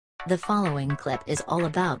The following clip is all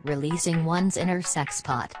about releasing one's inner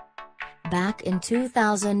sexpot. Back in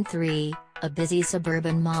 2003, a busy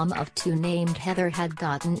suburban mom of two named Heather had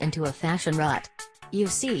gotten into a fashion rut. You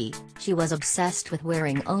see, she was obsessed with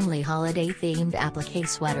wearing only holiday-themed appliqué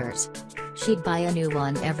sweaters. She'd buy a new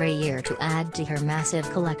one every year to add to her massive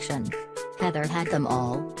collection. Heather had them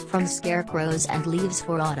all, from scarecrows and leaves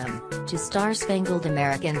for autumn, to star-spangled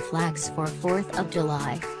American flags for 4th of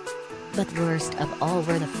July. But worst of all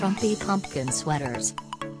were the frumpy pumpkin sweaters.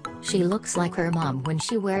 She looks like her mom when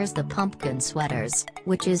she wears the pumpkin sweaters,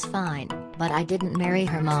 which is fine, but I didn't marry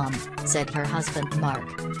her mom, said her husband Mark.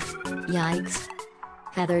 Yikes.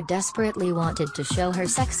 Heather desperately wanted to show her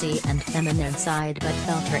sexy and feminine side but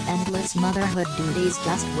felt her endless motherhood duties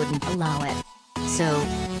just wouldn't allow it. So,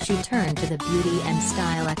 she turned to the beauty and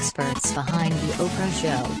style experts behind the Oprah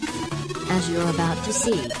Show. As you're about to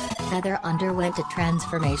see, Heather underwent a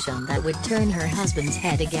transformation that would turn her husband's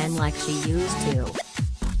head again like she used to.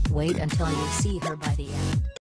 Wait until you see her by the end.